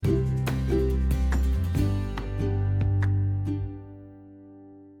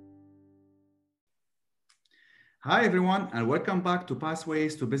Hi, everyone, and welcome back to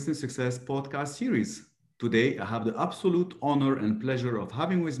Pathways to Business Success podcast series. Today, I have the absolute honor and pleasure of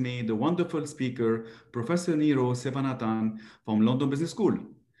having with me the wonderful speaker, Professor Niro Sevanathan from London Business School.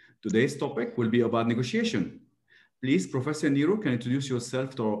 Today's topic will be about negotiation. Please, Professor Niro, can you introduce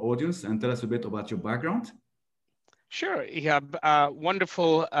yourself to our audience and tell us a bit about your background? Sure, Ihab.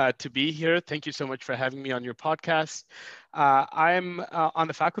 Wonderful to be here. Thank you so much for having me on your podcast. I'm on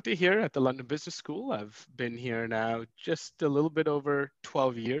the faculty here at the London Business School. I've been here now just a little bit over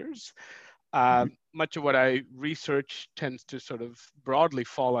 12 years. Much of what I research tends to sort of broadly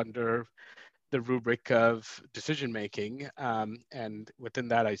fall under the rubric of decision making. And within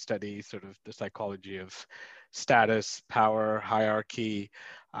that, I study sort of the psychology of status, power, hierarchy,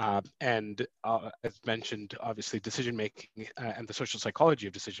 and as mentioned, obviously decision making and the social psychology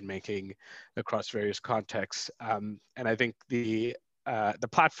of decision making across various contexts. And I think the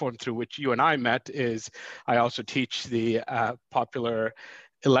platform through which you and I met is I also teach the popular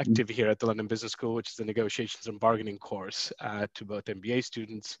elective here at the London Business School, which is the negotiations and bargaining course to both MBA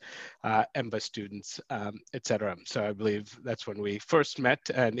students, MBA students, et cetera. So I believe that's when we first met,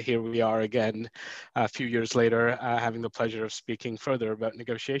 and here we are again a few years later, having the pleasure of speaking further about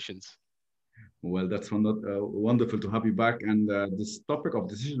negotiations. Well, that's wonderful to have you back. And this topic of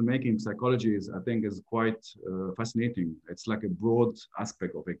decision-making psychology is, I think, is quite fascinating. It's like a broad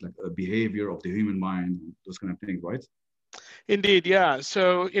aspect of it, like a behavior of the human mind, those kind of things, right? Indeed, yeah.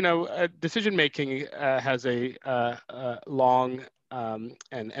 So, decision making has a long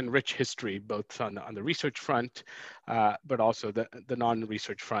and rich history, both on the research front, but also the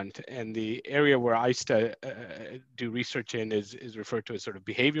non-research front. And the area where do research in is referred to as sort of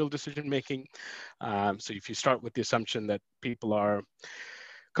behavioral decision making. So if you start with the assumption that people are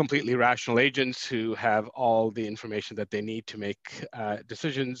completely rational agents who have all the information that they need to make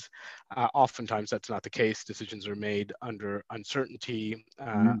decisions. Oftentimes, that's not the case. Decisions are made under uncertainty,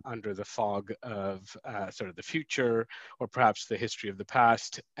 Mhm. under the fog of sort of the future, or perhaps the history of the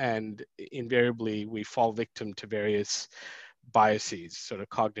past. And invariably, we fall victim to various biases, sort of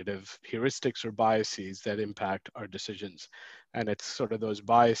cognitive heuristics or biases that impact our decisions. And it's sort of those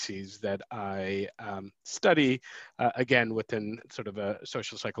biases that I study, again, within sort of a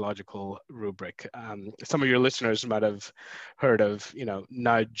social psychological rubric. Some of your listeners might have heard of,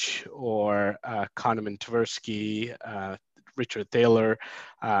 Nudge or Kahneman Tversky, Richard Thaler.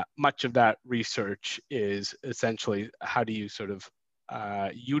 Much of that research is essentially how do you sort of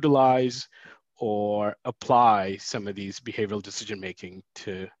utilize or apply some of these behavioral decision making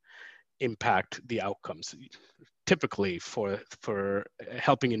to impact the outcomes, typically for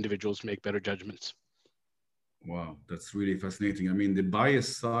helping individuals make better judgments. Wow, that's really fascinating. I mean, the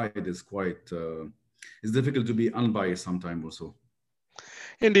bias side is quite, it's difficult to be unbiased sometimes also.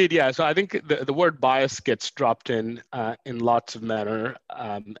 Indeed, yeah. So I think the word bias gets dropped in lots of manner,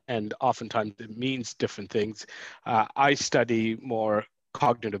 and oftentimes it means different things. I study more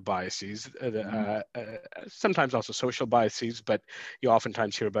cognitive biases, Mhm. sometimes also social biases, but you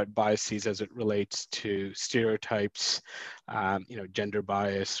oftentimes hear about biases as it relates to stereotypes, gender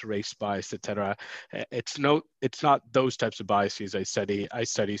bias, race bias, etc. It's not those types of biases I study. I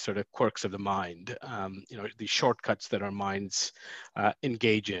study sort of quirks of the mind, the shortcuts that our minds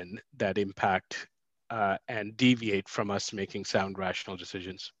engage in that impact and deviate from us making sound, rational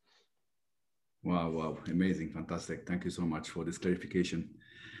decisions. Wow, wow, amazing, fantastic. Thank you so much for this clarification.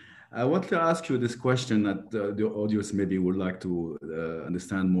 I want to ask you this question that the audience maybe would like to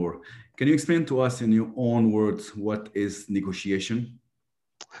understand more. Can you explain to us in your own words what is negotiation?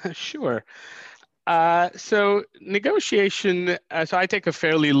 Sure. So negotiation, so I take a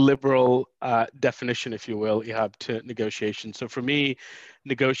fairly liberal definition, if you will, you have to negotiation. So for me,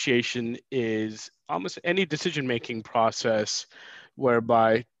 negotiation is almost any decision-making process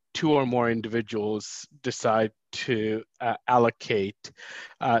whereby two or more individuals decide to allocate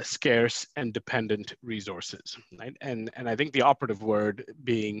scarce and dependent resources, right? And I think the operative word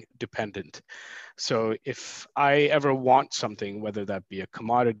being dependent. So if I ever want something, whether that be a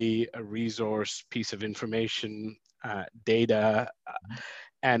commodity, a resource, piece of information, data,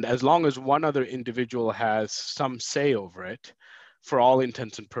 and as long as one other individual has some say over it, for all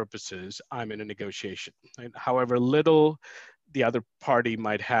intents and purposes, I'm in a negotiation. Right? However little the other party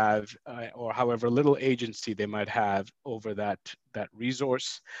might have, or however little agency they might have over that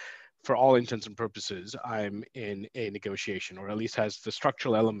resource, for all intents and purposes, I'm in a negotiation, or at least has the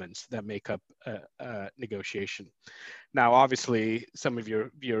structural elements that make up a negotiation. Now, obviously, some of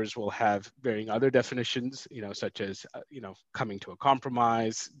your viewers will have varying other definitions, such as, coming to a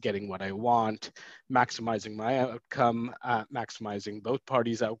compromise, getting what I want, maximizing my outcome, maximizing both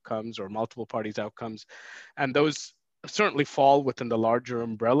parties' outcomes or multiple parties' outcomes. And those certainly fall within the larger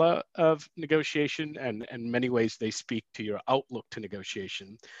umbrella of negotiation, and in many ways they speak to your outlook to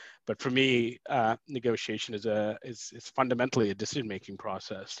negotiation. But for me, negotiation is fundamentally a decision-making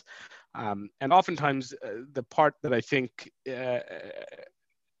process. And oftentimes, the part that I think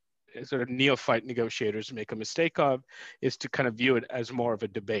sort of neophyte negotiators make a mistake of is to kind of view it as more of a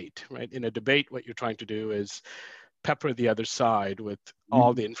debate, right? In a debate, what you're trying to do is pepper the other side with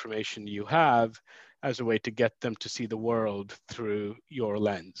all the information you have as a way to get them to see the world through your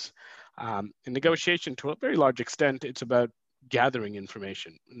lens. In negotiation, to a very large extent, it's about gathering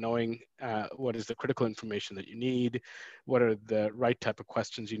information, knowing what is the critical information that you need, what are the right type of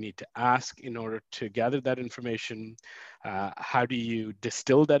questions you need to ask in order to gather that information, how do you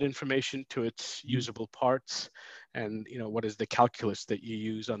distill that information to its usable parts, and what is the calculus that you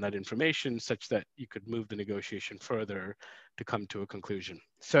use on that information such that you could move the negotiation further to come to a conclusion.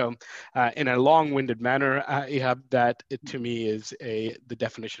 So in a long-winded manner, Ihab, that to me is the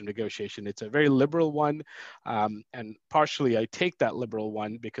definition of negotiation. It's a very liberal one, and partially I take that liberal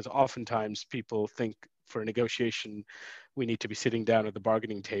one because oftentimes people think for a negotiation, we need to be sitting down at the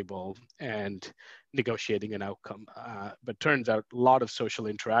bargaining table and negotiating an outcome. But turns out a lot of social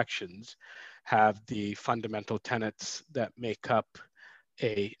interactions have the fundamental tenets that make up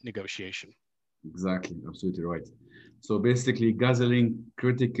a negotiation. Exactly, absolutely right. So basically gathering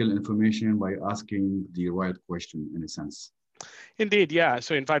critical information by asking the right question in a sense. Indeed, yeah.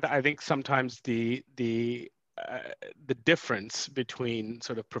 So in fact, I think sometimes the difference between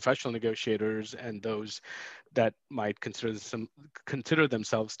sort of professional negotiators and those that might consider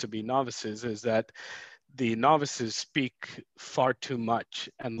themselves to be novices is that the novices speak far too much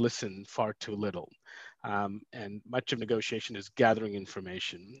and listen far too little. And much of negotiation is gathering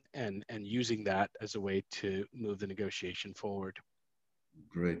information and using that as a way to move the negotiation forward.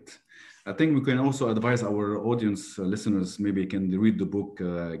 Great. I think we can also advise our audience, listeners, maybe can read the book,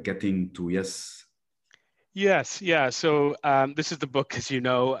 Getting to Yes. Yes, yeah. So this is the book, as you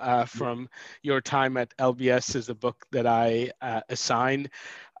know, from your time at LBS, is a book that I assign.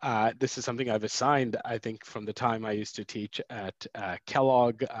 This is something I've assigned, I think, from the time I used to teach at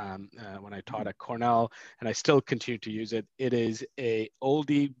Kellogg, when I taught at Cornell, and I still continue to use it. It is a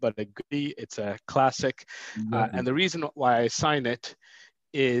oldie, but a goodie. It's a classic. And the reason why I assign it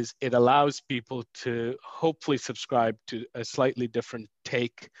is it allows people to hopefully subscribe to a slightly different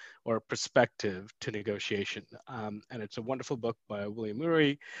take or perspective to negotiation. And it's a wonderful book by William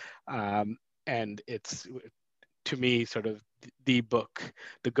Ury. And it's, to me, sort of the book,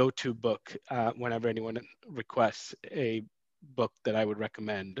 the go-to book whenever anyone requests a book that I would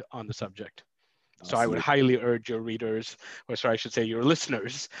recommend on the subject. So I would highly urge your readers, or sorry, I should say your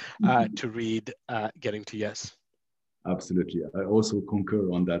listeners, to read Getting to Yes. Absolutely. I also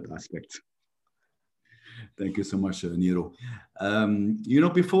concur on that aspect. Thank you so much, Niro.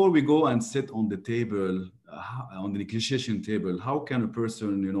 Before we go and sit on the table, on the negotiation table, how can a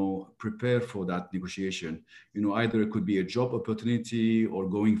person, prepare for that negotiation? Either it could be a job opportunity or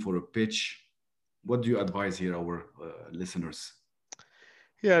going for a pitch. What do you advise here, our listeners?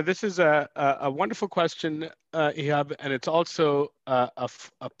 Yeah, this is a wonderful question, Ihab, and it's also a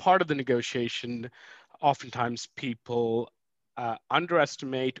part of the negotiation. Oftentimes people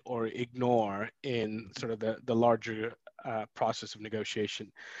underestimate or ignore in sort of the larger process of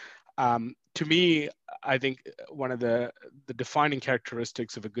negotiation. To me, I think one of the defining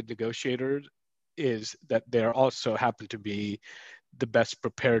characteristics of a good negotiator is that they also happen to be the best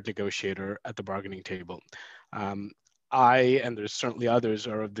prepared negotiator at the bargaining table. I, and there's certainly others,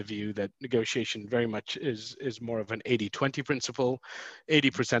 are of the view that negotiation very much is more of an 80-20 principle.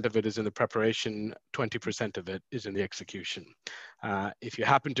 80% of it is in the preparation, 20% of it is in the execution. If you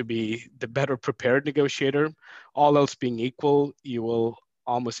happen to be the better prepared negotiator, all else being equal, you will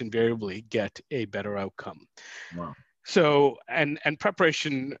almost invariably get a better outcome. Wow. So, and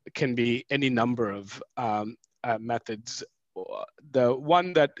preparation can be any number of methods. The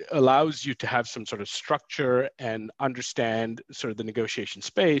one that allows you to have some sort of structure and understand sort of the negotiation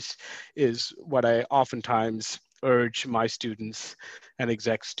space is what I oftentimes urge my students and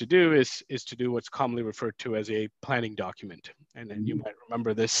execs to do is to do what's commonly referred to as a planning document. And you might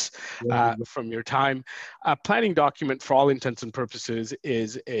remember this from your time. A planning document, for all intents and purposes,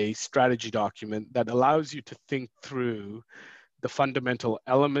 is a strategy document that allows you to think through the fundamental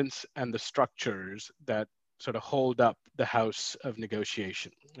elements and the structures that sort of hold up the house of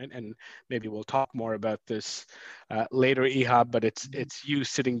negotiation. And maybe we'll talk more about this later, Ihab, but it's you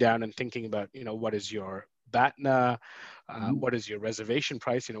sitting down and thinking about, what is your BATNA, what is your reservation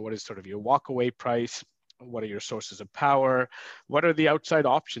price, what is sort of your walkaway price, what are your sources of power, what are the outside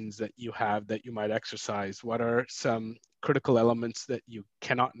options that you have that you might exercise, what are some critical elements that you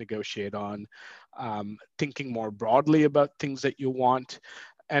cannot negotiate on, thinking more broadly about things that you want.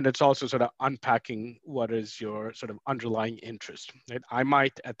 And it's also sort of unpacking what is your sort of underlying interest. Right? I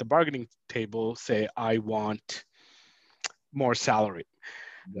might at the bargaining table say, I want more salary.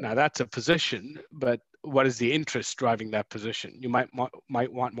 Yeah. Now that's a position, but what is the interest driving that position? You might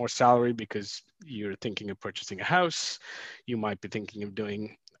want more salary because you're thinking of purchasing a house. You might be thinking of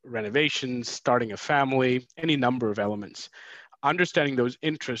doing renovations, starting a family, any number of elements. Understanding those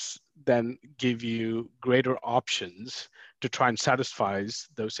interests then give you greater options to try and satisfy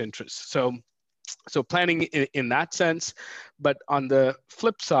those interests. So planning in that sense, but on the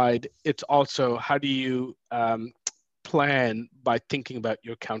flip side, it's also how do you plan by thinking about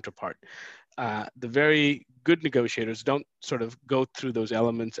your counterpart. The very good negotiators don't sort of go through those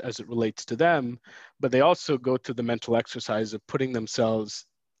elements as it relates to them, but they also go through the mental exercise of putting themselves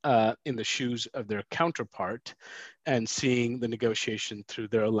in the shoes of their counterpart and seeing the negotiation through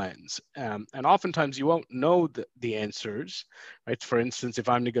their lens. And oftentimes you won't know the answers, right? For instance, if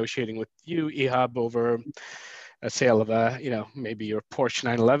I'm negotiating with you, Ihab, over a sale of maybe your Porsche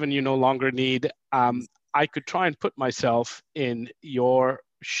 911 you no longer need, I could try and put myself in your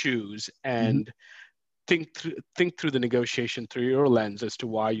shoes and think through the negotiation through your lens as to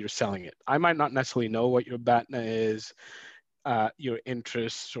why you're selling it. I might not necessarily know what your BATNA is, your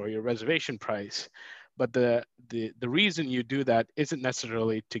interests or your reservation price, but the reason you do that isn't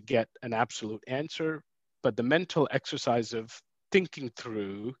necessarily to get an absolute answer, but the mental exercise of thinking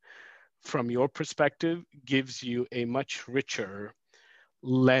through from your perspective gives you a much richer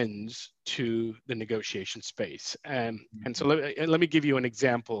lens to the negotiation space. And so let me give you an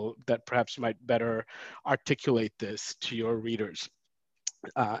example that perhaps might better articulate this to your readers.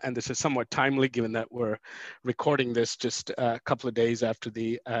 And this is somewhat timely given that we're recording this just a couple of days after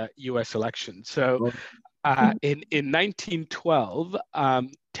the US election. So in 1912,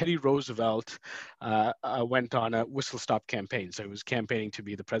 Teddy Roosevelt went on a whistle-stop campaign. So he was campaigning to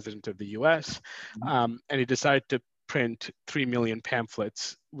be the president of the US, and he decided to print 3 million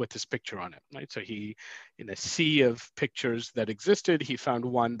pamphlets with his picture on it, right? So he, in a sea of pictures that existed, he found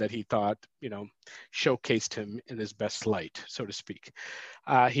one that he thought, showcased him in his best light, so to speak.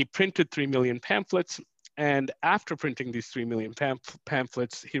 He printed 3 million pamphlets, and after printing these 3 million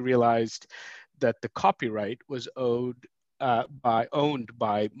pamphlets, he realized that the copyright was owned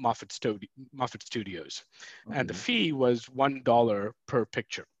by Moffat Studios, and the fee was $1 per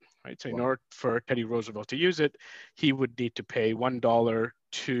picture. Right. So in order for Teddy Roosevelt to use it, he would need to pay $1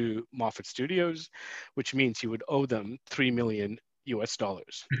 to Moffat Studios, which means he would owe them $3 million US. Right?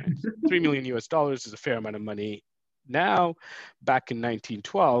 $3 million US is a fair amount of money now. Back in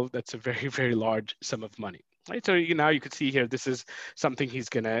 1912, that's a very, very large sum of money. Right. So now you could see here, this is something he's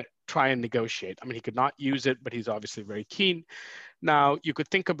going to try and negotiate. I mean, he could not use it, but he's obviously very keen. Now, you could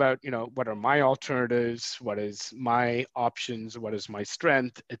think about, what are my alternatives? What is my options? What is my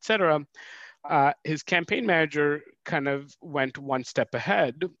strength, et cetera. His campaign manager kind of went one step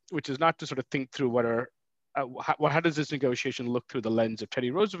ahead, which is not to sort of think through what are, how does this negotiation look through the lens of Teddy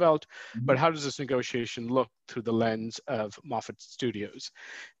Roosevelt, but how does this negotiation look through the lens of Moffat Studios?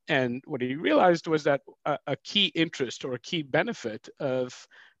 And what he realized was that a key interest or a key benefit of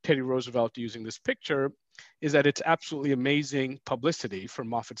Teddy Roosevelt using this picture is that it's absolutely amazing publicity for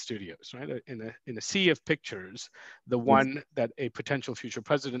Moffat Studios, right? In a sea of pictures, the one that a potential future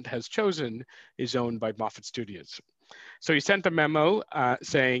president has chosen is owned by Moffat Studios. So he sent a memo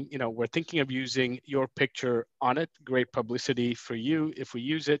saying, we're thinking of using your picture on it. Great publicity for you if we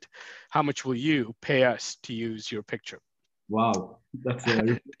use it. How much will you pay us to use your picture? Wow. That's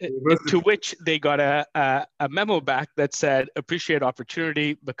to which they got a memo back that said, appreciate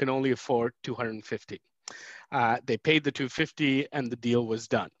opportunity, but can only afford 250. They paid the 250 and the deal was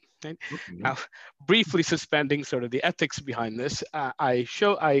done. Right? Okay. Now, briefly suspending sort of the ethics behind this,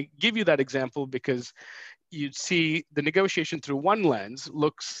 I give you that example because you'd see the negotiation through one lens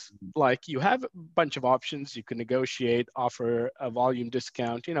looks like you have a bunch of options. You can negotiate, offer a volume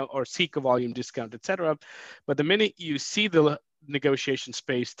discount, or seek a volume discount, et cetera. But the minute you see the negotiation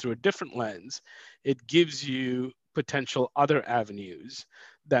space through a different lens, it gives you potential other avenues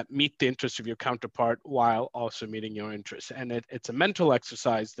that meet the interests of your counterpart while also meeting your interests. And it's a mental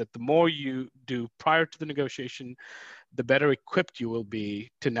exercise that the more you do prior to the negotiation, the better equipped you will be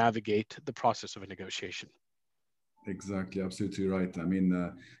to navigate the process of a negotiation. Exactly, absolutely right. I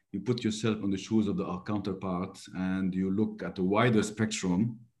mean, you put yourself on the shoes of the counterpart and you look at a wider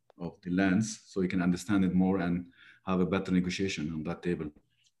spectrum of the lens so you can understand it more and have a better negotiation on that table.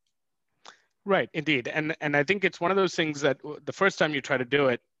 Right, indeed. And I think it's one of those things that the first time you try to do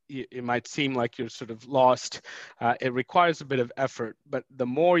it, it might seem like you're sort of lost. It requires a bit of effort, but the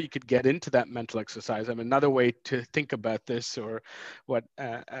more you could get into that mental exercise, I mean, another way to think about this, or what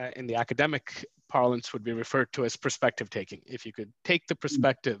in the academic parlance would be referred to as perspective taking. If you could take the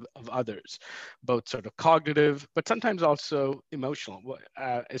perspective of others, both sort of cognitive, but sometimes also emotional,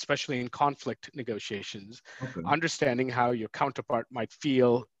 especially in conflict negotiations, Okay. understanding how your counterpart might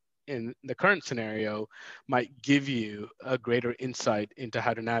feel in the current scenario might give you a greater insight into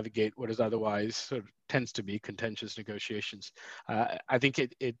how to navigate what is otherwise sort of tends to be contentious negotiations. I think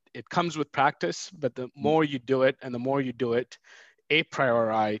it comes with practice, but the more you do it and the more you do it a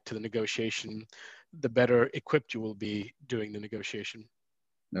priori to the negotiation, the better equipped you will be doing the negotiation.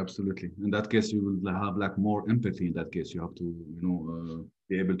 Absolutely. In that case, you will have like more empathy. In that case, you have to,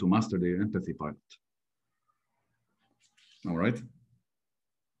 be able to master the empathy part. All right.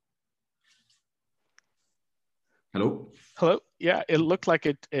 Hello? Hello? Yeah, it looked like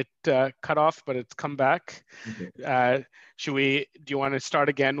it cut off, but it's come back. Okay. Do you want to start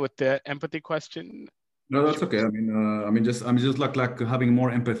again with the empathy question? No, that's okay. I'm just like having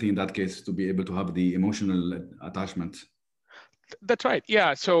more empathy in that case to be able to have the emotional attachment. That's right.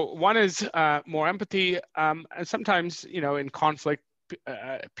 Yeah. So one is more empathy, and sometimes in conflict,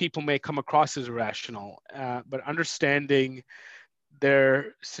 people may come across as irrational, but understanding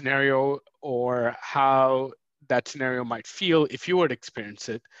their scenario or how that scenario might feel if you were to experience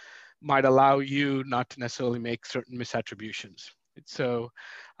it might allow you not to necessarily make certain misattributions. So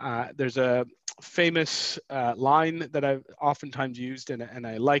there's a famous line that I've oftentimes used, and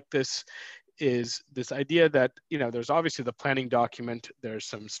I like this, is this idea that there's obviously the planning document, there's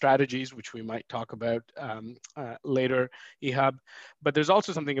some strategies which we might talk about later, Ihab, but there's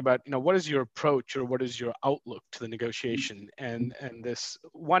also something about what is your approach or what is your outlook to the negotiation, and this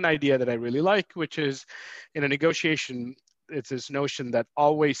one idea that I really like, which is in a negotiation, it's this notion that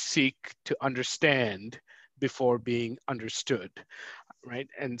always seek to understand before being understood. Right.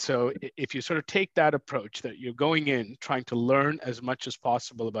 And so if you sort of take that approach that you're going in trying to learn as much as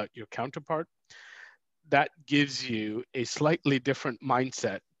possible about your counterpart, that gives you a slightly different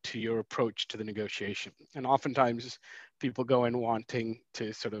mindset to your approach to the negotiation. And oftentimes people go in wanting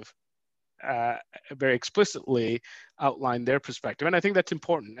to sort of very explicitly outline their perspective. And I think that's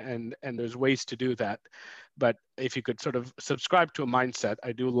important, and there's ways to do that. But if you could sort of subscribe to a mindset,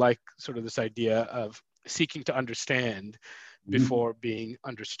 I do like sort of this idea of seeking to understand before being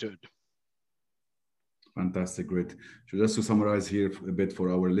understood. Fantastic, great. So just to summarize here a bit for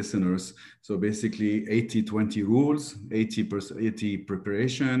our listeners. So basically 80-20 rules, 80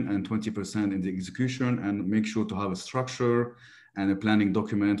 preparation and 20% in the execution, and make sure to have a structure and a planning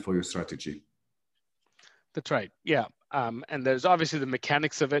document for your strategy. That's right. Yeah. And there's obviously the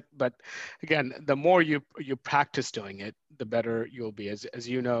mechanics of it, but again, the more you practice doing it, the better you'll be. As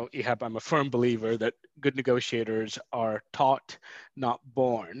you know, Ihab, I'm a firm believer that good negotiators are taught, not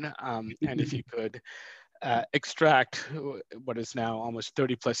born. And if you could extract what is now almost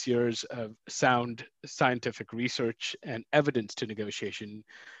 30 plus years of sound scientific research and evidence to negotiation,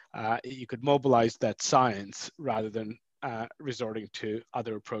 you could mobilize that science rather than resorting to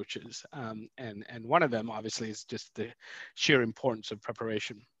other approaches. And one of them, obviously, is just the sheer importance of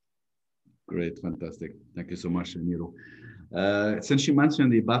preparation. Great, fantastic. Thank you so much, Niro. Since you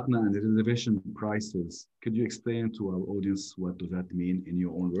mentioned the BATNA and the reservation prices, could you explain to our audience what does that mean in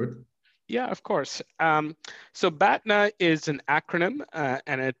your own word? Yeah, of course. So BATNA is an acronym,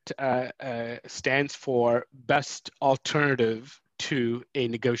 and it stands for Best Alternative to a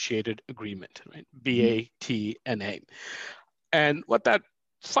Negotiated Agreement, right? BATNA. And what that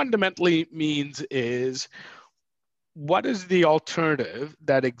fundamentally means is, what is the alternative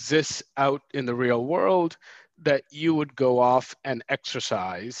that exists out in the real world that you would go off and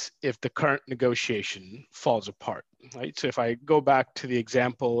exercise if the current negotiation falls apart, right? So if I go back to the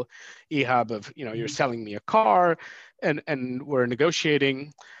example, Ihab, of, you're selling me a car and we're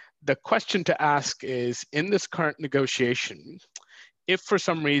negotiating, the question to ask is, in this current negotiation, if for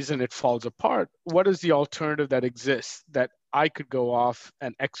some reason it falls apart, what is the alternative that exists that I could go off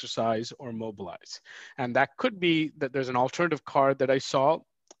and exercise or mobilize? And that could be that there's an alternative car that I saw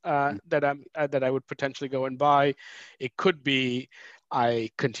that I would potentially go and buy. It could be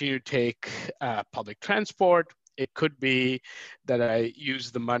I continue to take public transport. It could be that I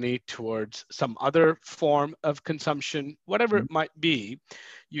use the money towards some other form of consumption, whatever it might be.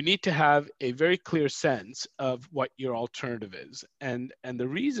 You need to have a very clear sense of what your alternative is. And the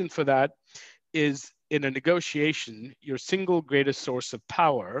reason for that is in a negotiation, your single greatest source of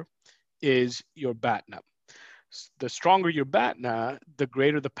power is your BATNA. The stronger your BATNA, the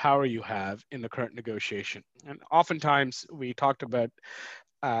greater the power you have in the current negotiation. And oftentimes we talked about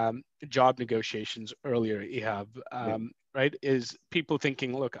job negotiations earlier, Ihab, right? Is people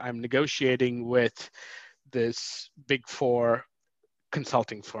thinking, look, I'm negotiating with this big four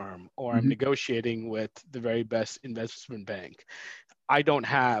consulting firm, or I'm negotiating with the very best investment bank. I don't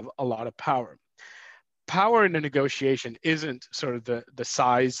have a lot of power. Power in a negotiation isn't sort of the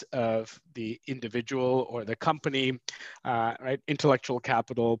size of the individual or the company, right? Intellectual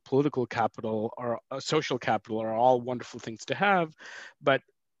capital, political capital, or social capital are all wonderful things to have, but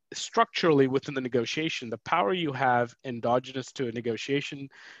structurally within the negotiation, the power you have endogenous to a negotiation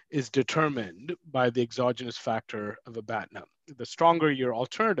is determined by the exogenous factor of a BATNA. The stronger your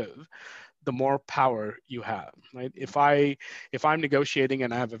alternative, the more power you have, right? If I'm negotiating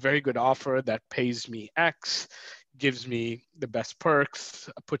and I have a very good offer that pays me X, gives me the best perks,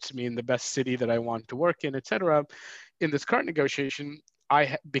 puts me in the best city that I want to work in, et cetera, in this current negotiation,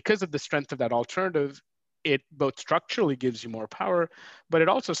 because of the strength of that alternative, it both structurally gives you more power, but it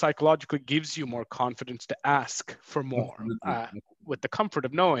also psychologically gives you more confidence to ask for more, with the comfort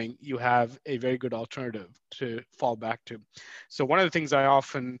of knowing you have a very good alternative to fall back to. So one of the things I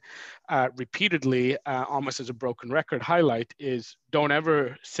often repeatedly, almost as a broken record, highlight is don't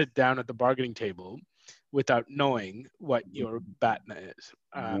ever sit down at the bargaining table without knowing what your BATNA is.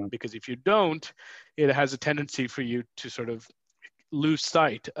 Because if you don't, it has a tendency for you to sort of lose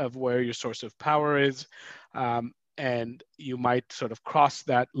sight of where your source of power is, and you might sort of cross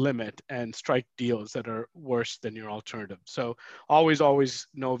that limit and strike deals that are worse than your alternative. So always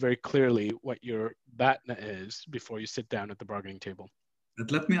know very clearly what your BATNA is before you sit down at the bargaining table.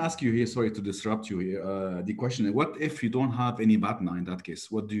 But let me ask you here, sorry to disrupt you here. The question, what if you don't have any BATNA in that case?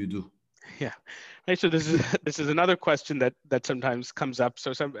 What do you do? Yeah, right. So this is another question that sometimes comes up.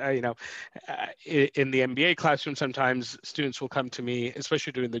 So some in the MBA classroom, sometimes students will come to me,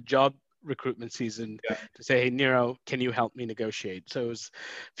 especially during the job recruitment season, to say, "Hey, Niro, can you help me negotiate?" So it was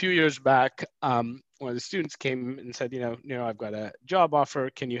a few years back. One of the students came and said, Niro, I've got a job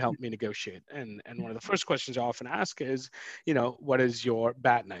offer. Can you help me negotiate? And one of the first questions I often ask is, what is your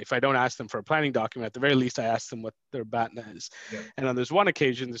BATNA? If I don't ask them for a planning document, at the very least, I ask them what their BATNA is. Yeah. And on this one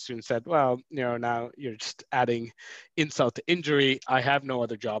occasion, the student said, well, now you're just adding insult to injury. I have no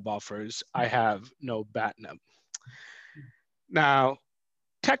other job offers. I have no BATNA. Now,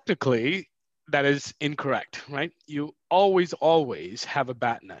 technically, that is incorrect, right? You always have a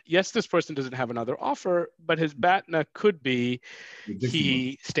BATNA. Yes, this person doesn't have another offer, but his BATNA could be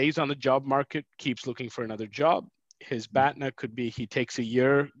he stays on the job market, keeps looking for another job. His BATNA could be he takes a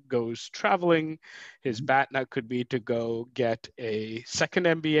year, goes traveling. His BATNA could be to go get a second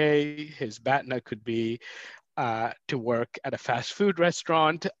MBA. His BATNA could be to work at a fast food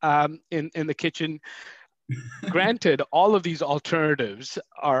restaurant in the kitchen. Granted, all of these alternatives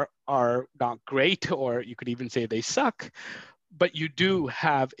are not great, or you could even say they suck, but you do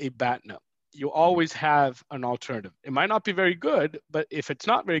have a BATNA. You always have an alternative. It might not be very good, but if it's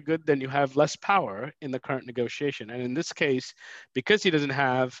not very good, then you have less power in the current negotiation. And in this case, because he doesn't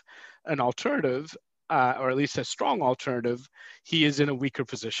have an alternative, or at least a strong alternative, he is in a weaker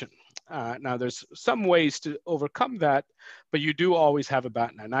position. Now, there's some ways to overcome that, but you do always have a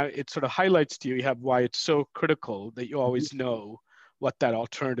BATNA. Now, it sort of highlights to you why it's so critical that you always know what that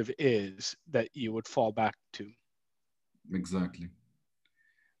alternative is that you would fall back to. Exactly.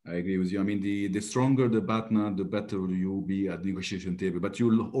 I agree with you. I mean, the stronger the BATNA, the better you'll be at the negotiation table. But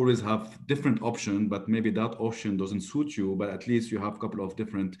you'll always have different options, but maybe that option doesn't suit you, but at least you have a couple of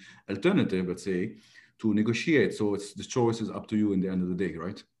different alternatives, let's say, to negotiate. So it's the choice is up to you in the end of the day,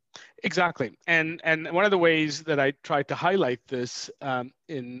 right? Exactly, and one of the ways that I try to highlight this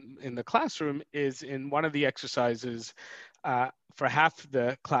in the classroom is in one of the exercises. For half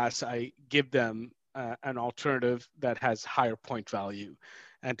the class, I give them an alternative that has higher point value,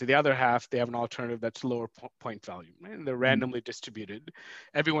 and to the other half, they have an alternative that's lower point value, and they're randomly distributed.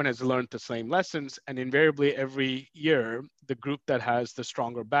 Everyone has learned the same lessons, and invariably every year, the group that has the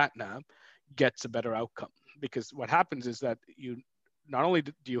stronger BATNA gets a better outcome, because what happens is that you not only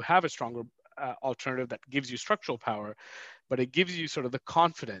do you have a stronger alternative that gives you structural power, but it gives you sort of the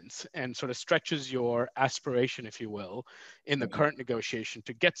confidence and sort of stretches your aspiration, if you will, in the current negotiation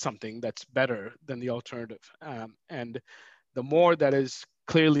to get something that's better than the alternative. And the more that is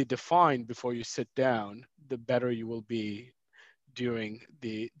clearly defined before you sit down, the better you will be during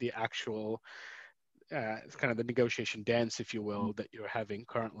the actual kind of the negotiation dance, if you will, that you're having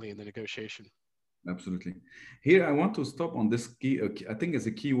currently in the negotiation. Absolutely. Here, I want to stop on this key. I think it's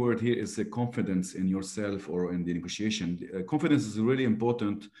a key word here is the confidence in yourself or in the negotiation. Confidence is really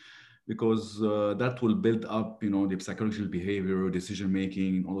important because that will build up, the psychological behavior, decision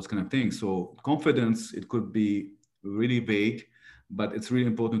making, all those kind of things. So confidence, it could be really vague, but it's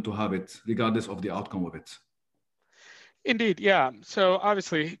really important to have it regardless of the outcome of it. Indeed, yeah. So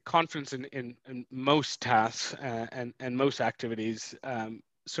obviously, confidence in most tasks and most activities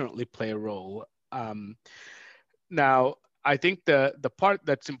certainly play a role. Now, I think the part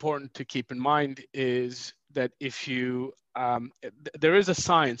that's important to keep in mind is that if you there is a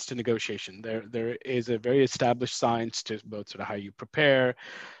science to negotiation. There is a very established science to both sort of how you prepare,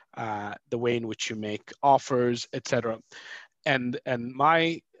 the way in which you make offers, etc. And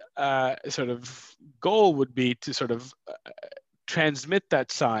my sort of goal would be to sort of transmit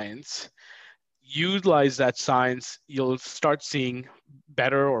that science, utilize that science, you'll start seeing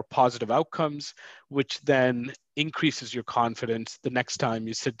better or positive outcomes, which then increases your confidence the next time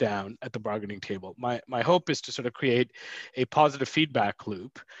you sit down at the bargaining table. My hope is to sort of create a positive feedback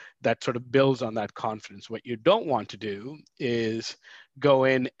loop that sort of builds on that confidence. What you don't want to do is go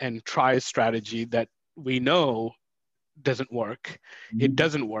in and try a strategy that we know doesn't work. It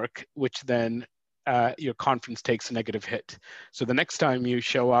doesn't work, which then your confidence takes a negative hit. So the next time you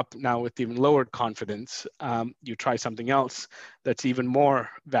show up now with even lowered confidence, you try something else that's even more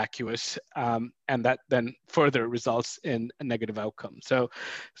vacuous, and that then further results in a negative outcome. So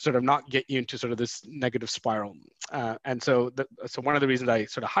sort of not get you into sort of this negative spiral. And so one of the reasons I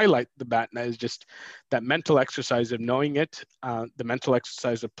sort of highlight the BATNA is just that mental exercise of knowing it, the mental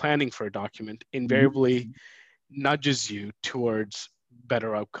exercise of planning for a document invariably nudges you towards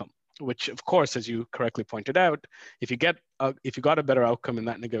better outcome, which of course, as you correctly pointed out, if you got a better outcome in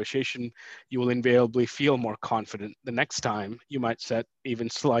that negotiation, you will invariably feel more confident the next time you might set even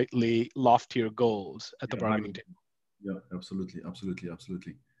slightly loftier goals at the bargaining table. Yeah, absolutely.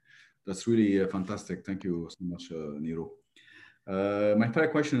 That's really fantastic. Thank you so much, Niro. My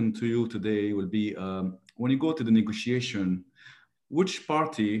final question to you today will be, when you go to the negotiation, which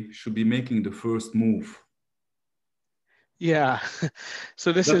party should be making the first move? Yeah,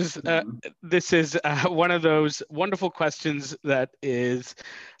 so this is one of those wonderful questions that is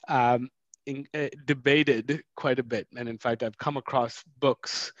debated quite a bit, and in fact, I've come across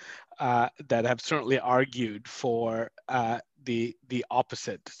books that have certainly argued for the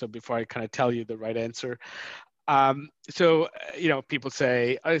opposite. So before I kind of tell you the right answer, people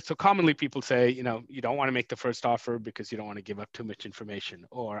say, so commonly people say, you don't want to make the first offer because you don't want to give up too much information,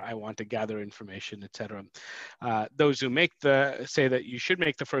 or I want to gather information, etc. Those who say that you should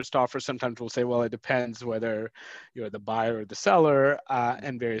make the first offer sometimes will say, well, it depends whether you're the buyer or the seller,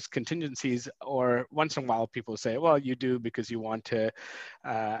 and various contingencies. Or once in a while, people say, well, you do because you want to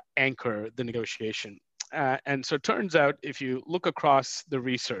anchor the negotiation. And so it turns out, if you look across the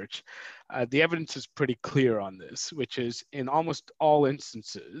research, the evidence is pretty clear on this, which is in almost all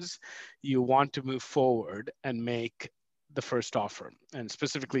instances, you want to move forward and make the first offer. And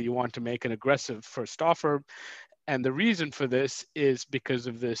specifically, you want to make an aggressive first offer. And the reason for this is because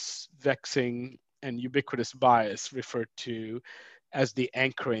of this vexing and ubiquitous bias referred to as the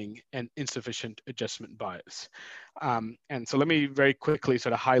anchoring and insufficient adjustment bias. And so let me very quickly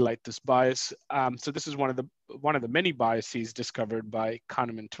sort of highlight this bias. So this is one of the many biases discovered by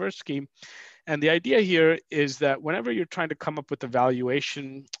Kahneman and Tversky. And the idea here is that whenever you're trying to come up with a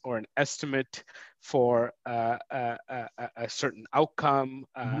valuation or an estimate for a certain outcome,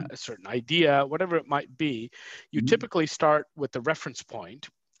 a certain idea, whatever it might be, you typically start with the reference point,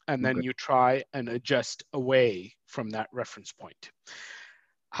 and then you try and adjust away from that reference point.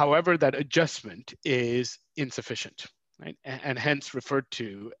 However, that adjustment is insufficient, right? And hence referred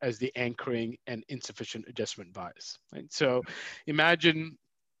to as the anchoring and insufficient adjustment bias. Right? So imagine,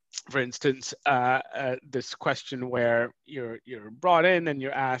 for instance, this question where you're brought in and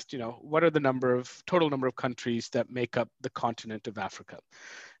you're asked, what are the total number of countries that make up the continent of Africa?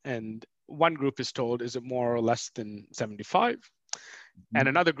 And one group is told, is it more or less than 75? And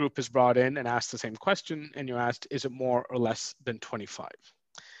another group is brought in and asked the same question, and you're asked, is it more or less than 25?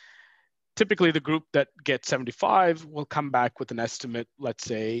 Typically, the group that gets 75 will come back with an estimate, let's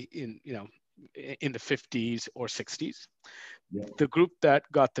say in the 50s or 60s. Yeah. The group that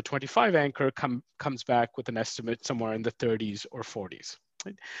got the 25 anchor comes back with an estimate somewhere in the 30s or 40s.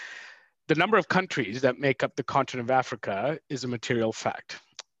 Right? The number of countries that make up the continent of Africa is a material fact.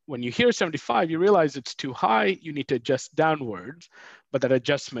 When you hear 75, you realize it's too high, you need to adjust downwards. but that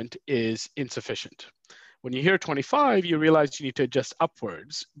adjustment is insufficient. When you hear 25, you realize you need to adjust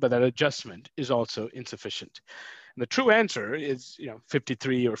upwards, but that adjustment is also insufficient. And the true answer is,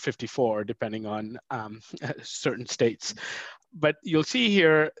 53 or 54, depending on certain states. But you'll see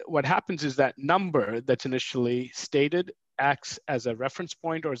here, what happens is that number that's initially stated acts as a reference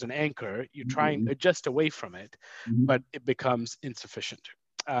point or as an anchor. You try and adjust away from it, but it becomes insufficient.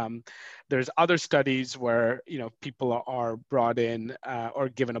 There's other studies where people are brought in or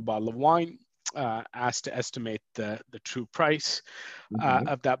given a bottle of wine, asked to estimate the true price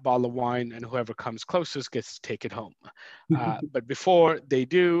of that bottle of wine, and whoever comes closest gets to take it home. But before they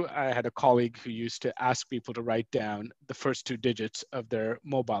do, I had a colleague who used to ask people to write down the first two digits of their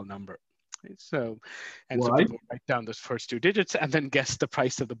mobile number. So people write down those first two digits and then guess the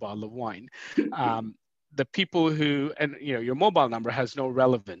price of the bottle of wine. The people who, and your mobile number has no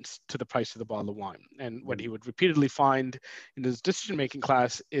relevance to the price of the bottle of wine. And what he would repeatedly find in his decision-making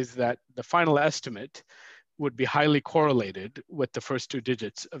class is that the final estimate would be highly correlated with the first two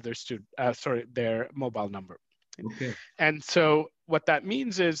digits of their mobile number. Okay. And so what that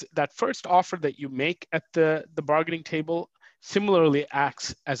means is that first offer that you make at the bargaining table similarly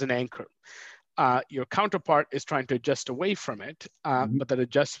acts as an anchor. Your counterpart is trying to adjust away from it, but that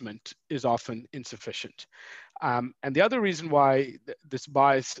adjustment is often insufficient. And the other reason why this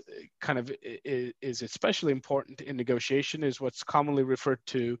bias kind of is especially important in negotiation is what's commonly referred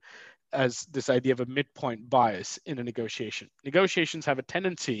to as this idea of a midpoint bias in a negotiation. Negotiations have a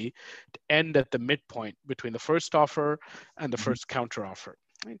tendency to end at the midpoint between the first offer and the first counteroffer.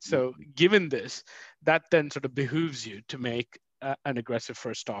 Right? So given this, that then sort of behooves you to make an aggressive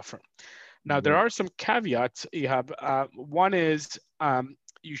first offer. Now, there are some caveats, Ihab. One is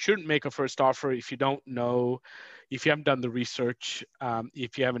you shouldn't make a first offer if you don't know, if you haven't done the research,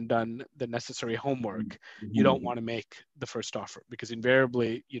 if you haven't done the necessary homework. You don't want to make the first offer because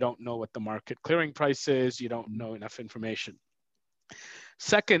invariably you don't know what the market clearing price is. You don't know enough information.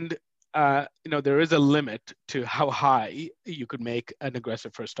 Second, there is a limit to how high you could make an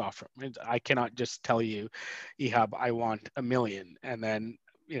aggressive first offer. I cannot just tell you, Ihab, I want $1 million, and then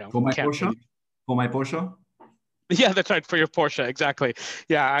for my Porsche? For my Porsche? Yeah, that's right. For your Porsche, exactly.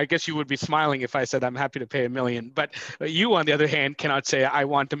 Yeah, I guess you would be smiling if I said I'm happy to pay $1 million. But you, on the other hand, cannot say I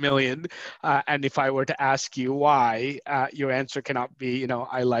want $1 million. And if I were to ask you why, your answer cannot be,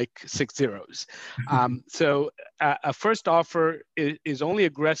 I like 6 zeros. So a first offer is only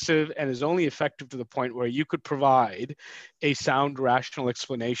aggressive and is only effective to the point where you could provide a sound, rational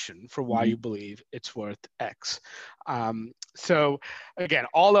explanation for why you believe it's worth X. So again,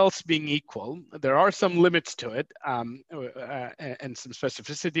 all else being equal, there are some limits to it and some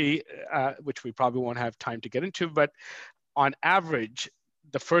specificity, which we probably won't have time to get into, but on average,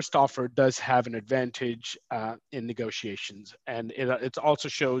 the first offer does have an advantage in negotiations. And it also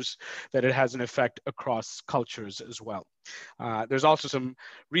shows that it has an effect across cultures as well. There's also some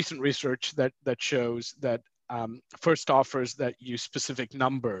recent research that shows that first offers that use specific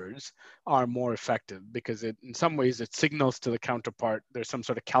numbers are more effective because in some ways it signals to the counterpart there's some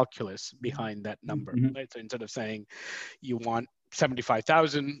sort of calculus behind that number. Right? So instead of saying you want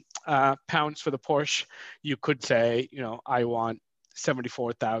 75,000 pounds for the Porsche, you could say, I want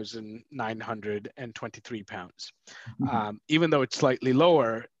 74,923 pounds. Even though it's slightly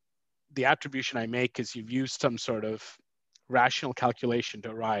lower, the attribution I make is you've used some sort of rational calculation to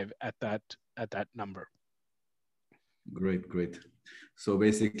arrive at that number. Great. So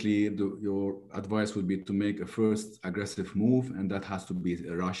basically, your advice would be to make a first aggressive move, and that has to be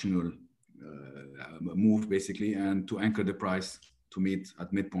a rational move, basically, and to anchor the price to meet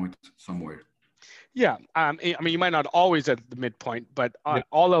at midpoint somewhere. Yeah, you might not always at the midpoint, but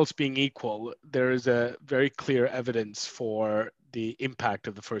all else being equal, there is a very clear evidence for the impact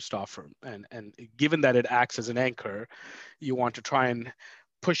of the first offer. And given that it acts as an anchor, you want to try and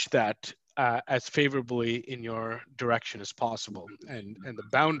push that as favorably in your direction as possible. And the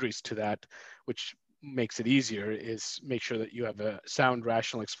boundaries to that, which makes it easier, is make sure that you have a sound,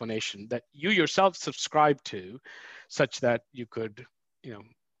 rational explanation that you yourself subscribe to, such that you could,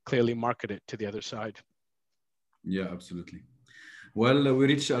 clearly market it to the other side. Yeah, absolutely. Well, we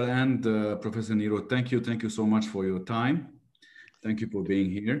reached our end, Professor Niro. Thank you so much for your time. Thank you for being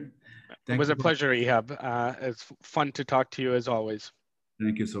here. It was a pleasure, Ihab. It's fun to talk to you as always.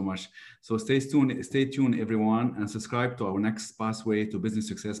 Thank you so much. So stay tuned, everyone, and subscribe to our next Pathway to Business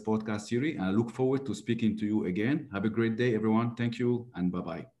Success podcast series. And I look forward to speaking to you again. Have a great day, everyone. Thank you, and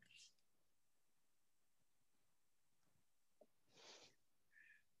bye-bye.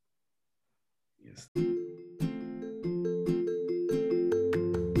 Yes.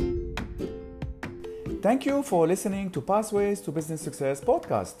 Thank you for listening to Pathways to Business Success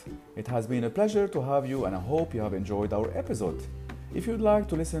podcast. It has been a pleasure to have you, and I hope you have enjoyed our episode. If you'd like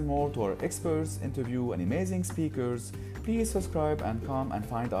to listen more to our experts, interview and amazing speakers, please subscribe and come and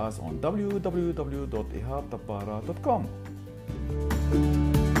find us on www.ihabtabbara.com.